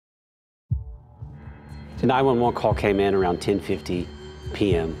The 911 call came in around 10:50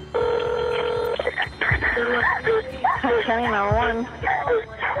 p.m. County 911.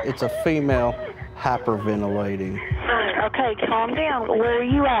 It's a female hyperventilating. Okay, calm down. Where are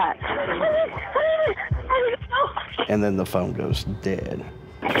you at? And then the phone goes dead.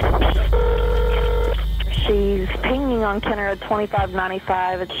 She's pinging on Kenner at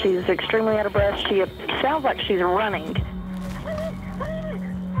 2595, and she's extremely out of breath. She sounds like she's running.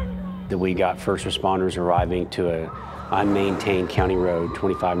 We got first responders arriving to a unmaintained county road,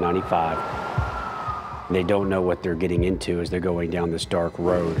 2595. They don't know what they're getting into as they're going down this dark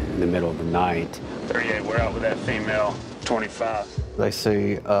road in the middle of the night. 38, we're out with that female, 25. They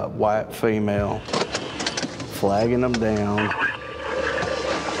see a white female flagging them down.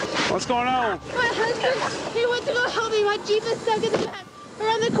 What's going on? My husband, he went to go help me. My Jeep is stuck in the back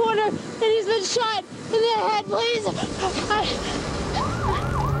around the corner, and he's been shot in the head, please.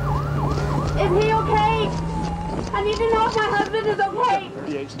 Is he okay? I need to know if my husband is okay.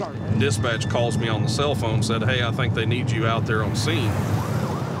 Dispatch calls me on the cell phone and said, hey, I think they need you out there on scene.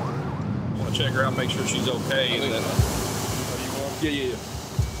 I want to check her out, make sure she's okay. And then, yeah.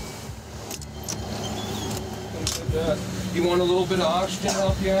 You want a little bit of oxygen to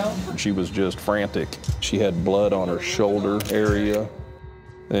help you out? She was just frantic. She had blood on her shoulder area,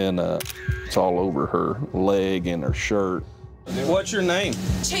 and it's all over her leg and her shirt. What's your name?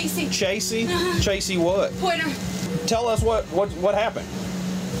 Chacey. Chacey? Chacey what? Poynter. Tell us what happened.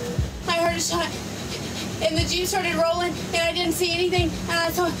 I heard a shot, and the Jeep started rolling, and I didn't see anything, and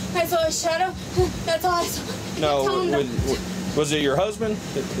I saw a shadow. That's all I saw. No, was it your husband?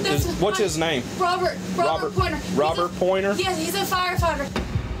 What's his name? Robert Poynter. Robert Poynter? Yes, he's a firefighter.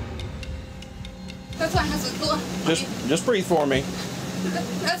 That's my husband's blood. Just breathe for me.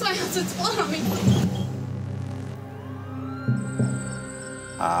 That's my husband's blood on me.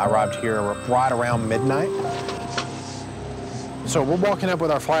 I arrived here right around midnight. So we're walking up with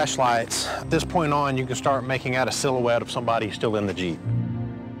our flashlights. At this point on, you can start making out a silhouette of somebody still in the Jeep.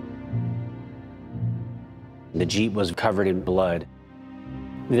 The Jeep was covered in blood.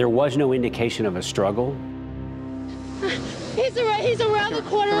 There was no indication of a struggle. He's around the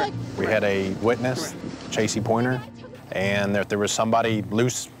corner. We had a witness, Chacey Poynter, and there was somebody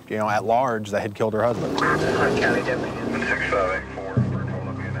loose, at large that had killed her husband.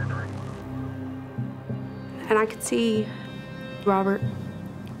 And I could see Robert.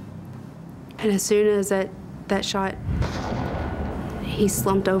 And as soon as that shot, he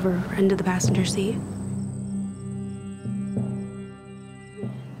slumped over into the passenger seat.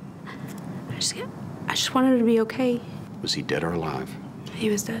 I just wanted to be okay. Was he dead or alive? He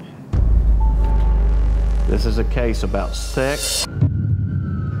was dead. This is a case about sex,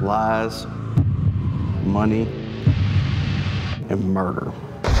 lies, money, and murder.